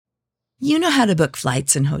You know how to book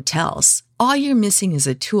flights and hotels. All you're missing is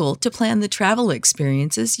a tool to plan the travel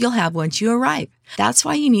experiences you'll have once you arrive. That's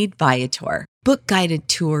why you need Viator. Book guided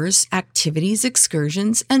tours, activities,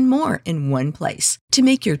 excursions, and more in one place to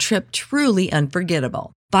make your trip truly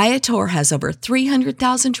unforgettable. Viator has over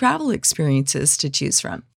 300,000 travel experiences to choose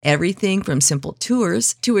from. Everything from simple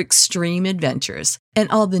tours to extreme adventures and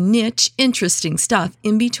all the niche, interesting stuff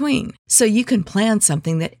in between. So you can plan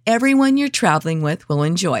something that everyone you're traveling with will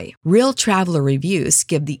enjoy. Real traveler reviews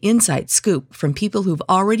give the inside scoop from people who've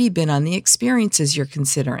already been on the experiences you're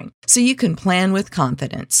considering. So you can plan with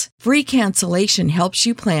confidence. Free cancellation helps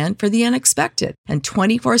you plan for the unexpected. And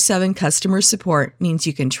 24/7 customer support means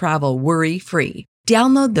you can travel worry-free.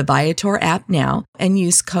 Download the Viator app now and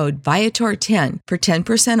use code Viator10 for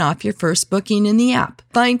 10% off your first booking in the app.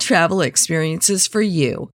 Find travel experiences for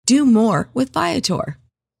you. Do more with Viator.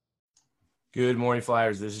 Good morning,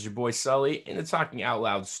 Flyers. This is your boy Sully in the Talking Out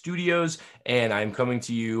Loud studios, and I'm coming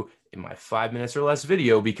to you in my 5 minutes or less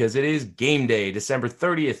video because it is game day, December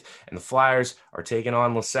 30th, and the Flyers are taking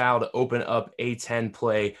on LaSalle to open up A10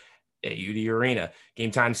 play at UD Arena. Game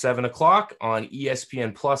time 7 o'clock on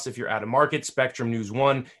ESPN Plus if you're out of market, Spectrum News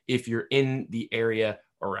 1 if you're in the area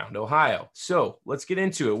around Ohio. So let's get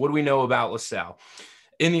into it. What do we know about LaSalle?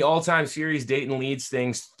 In the all-time series, Dayton leads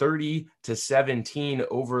things 30-17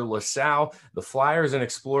 over LaSalle. The Flyers and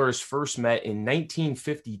Explorers first met in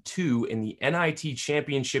 1952 in the NIT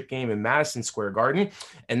championship game in Madison Square Garden.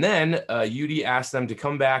 And then UD asked them to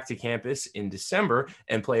come back to campus in December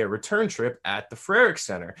and play a return trip at the Frerichs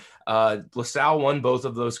Center. LaSalle won both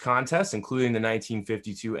of those contests, including the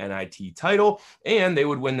 1952 NIT title, and they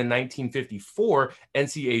would win the 1954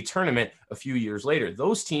 NCAA tournament a few years later.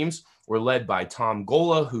 Those teams were led by Tom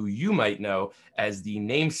Gola, who you might know as the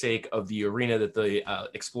namesake of the arena that the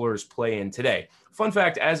Explorers play in today. Fun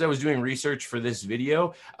fact, as I was doing research for this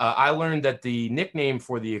video, I learned that the nickname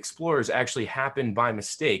for the Explorers actually happened by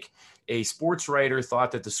mistake. A sports writer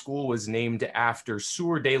thought that the school was named after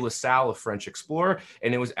Sieur de La Salle, a French explorer,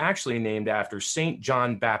 and it was actually named after Saint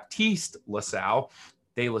John Baptiste LaSalle,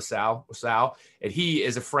 de La Salle, and he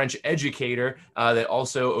is a French educator that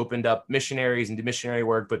also opened up missionaries and did missionary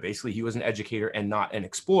work, but basically he was an educator and not an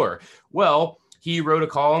explorer. Well, he wrote a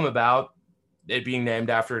column about it being named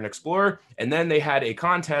after an explorer, and then they had a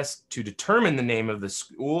contest to determine the name of the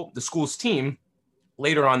school's team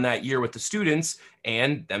later on that year with the students,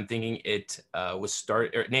 and them thinking it was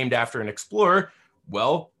named after an explorer.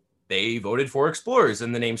 Well, they voted for Explorers,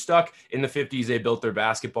 and the name stuck. In the 50s, they built their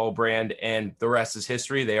basketball brand, and the rest is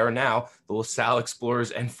history. They are now the LaSalle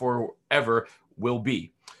Explorers, and forever will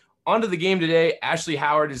be. On to the game today. Ashley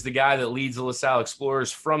Howard is the guy that leads the LaSalle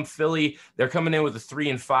Explorers from Philly. They're coming in with a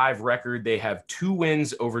 3-5 record. They have 2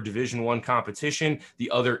 wins over Division I competition. The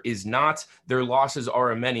other is not. Their losses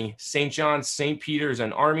are many. St. John's, St. Peter's,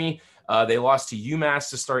 and Army. They lost to UMass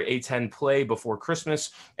to start A10 play before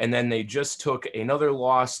Christmas, and then they just took another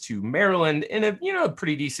loss to Maryland in a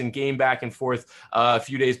pretty decent game back and forth a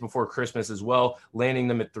few days before Christmas as well, landing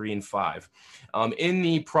them at 3-5. In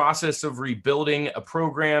the process of rebuilding a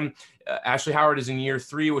program, Ashley Howard is in year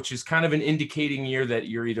 3, which is kind of an indicating year that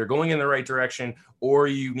you're either going in the right direction or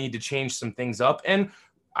you need to change some things up. And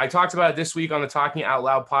I talked about it this week on the Talking Out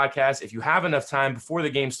Loud podcast. If you have enough time before the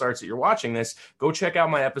game starts that you're watching this, go check out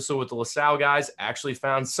my episode with the LaSalle guys. Actually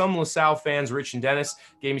found some LaSalle fans, Rich and Dennis,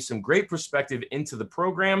 gave me some great perspective into the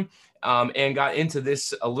program and got into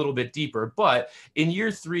this a little bit deeper. But in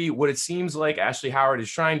year 3, what it seems like Ashley Howard is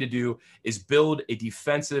trying to do is build a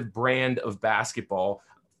defensive brand of basketball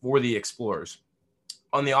for the Explorers.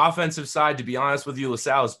 On the offensive side, to be honest with you,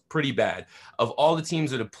 LaSalle is pretty bad. Of all the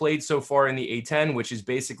teams that have played so far in the A10, which is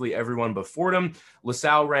basically everyone but Fordham,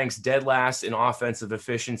 LaSalle ranks dead last in offensive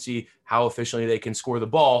efficiency, how efficiently they can score the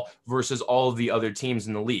ball versus all of the other teams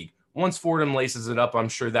in the league. Once Fordham laces it up, I'm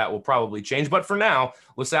sure that will probably change. But for now,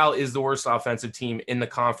 LaSalle is the worst offensive team in the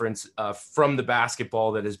conference from the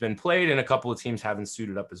basketball that has been played, and a couple of teams haven't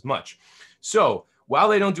suited up as much. So while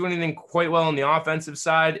they don't do anything quite well on the offensive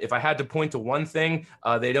side, if I had to point to one thing,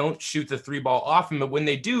 they don't shoot the 3-ball often, but when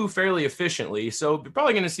they do, fairly efficiently. So you're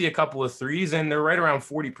probably going to see a couple of threes, and they're right around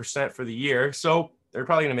 40% for the year. So they're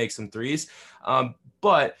probably going to make some threes.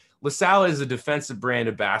 But LaSalle is a defensive brand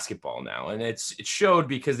of basketball now, and it showed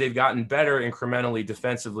because they've gotten better incrementally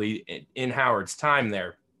defensively in Howard's time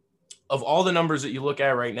there. of all the numbers that you look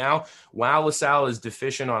at right now, while LaSalle is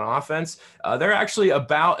deficient on offense, they're actually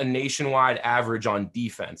about a nationwide average on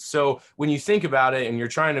defense. So when you think about it and you're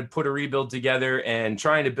trying to put a rebuild together and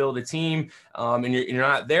trying to build a team and you're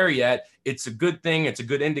not there yet, it's a good thing. It's a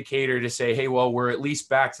good indicator to say, hey, well, we're at least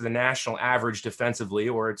back to the national average defensively,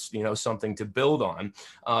 or it's, something to build on.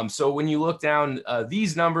 So when you look down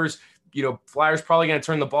these numbers, Flyers probably going to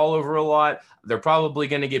turn the ball over a lot. They're probably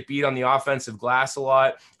going to get beat on the offensive glass a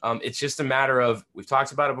lot. It's just a matter of, we've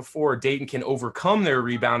talked about it before, Dayton can overcome their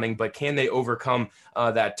rebounding, but can they overcome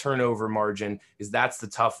that turnover margin? Because that's the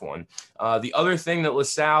tough one. The other thing that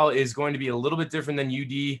LaSalle is going to be a little bit different than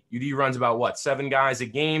UD. UD runs about, 7 guys a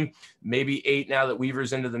game, maybe 8 now that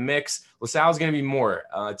Weaver's into the mix. LaSalle is going to be more.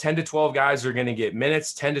 10 to 12 guys are going to get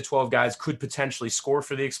minutes. 10 to 12 guys could potentially score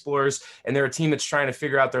for the Explorers, and they're a team that's trying to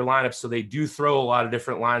figure out their lineups, so they do throw a lot of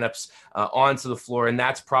different lineups onto the floor, and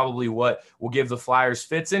that's probably what will give the Flyers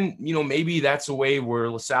fits. And, maybe that's a way where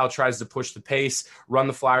LaSalle tries to push the pace, run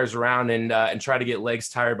the Flyers around, and try to get legs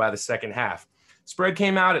tired by the second half. Spread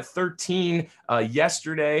came out at 13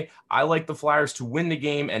 yesterday. I like the Flyers to win the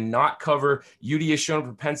game and not cover. UD has shown a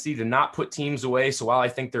propensity to not put teams away. So while I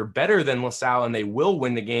think they're better than LaSalle and they will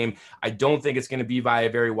win the game, I don't think it's going to be by a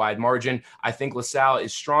very wide margin. I think LaSalle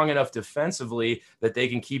is strong enough defensively that they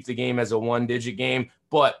can keep the game as a 1-digit game,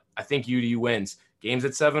 but I think UD wins. Game's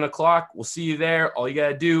at 7 o'clock. We'll see you there. All you got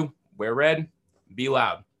to do, wear red, be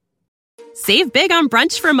loud. Save big on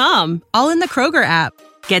brunch for mom, all in the Kroger app.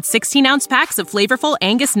 Get 16-ounce packs of flavorful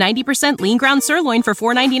Angus 90% lean ground sirloin for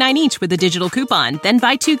 $4.99 each with a digital coupon. Then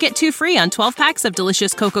buy 2, get 2 free on 12 packs of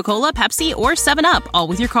delicious Coca-Cola, Pepsi, or 7-Up, all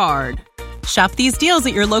with your card. Shop these deals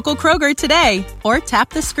at your local Kroger today, or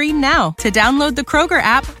tap the screen now to download the Kroger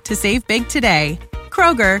app to save big today.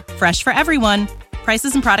 Kroger, fresh for everyone.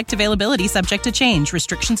 Prices and product availability subject to change.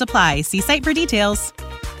 Restrictions apply. See site for details.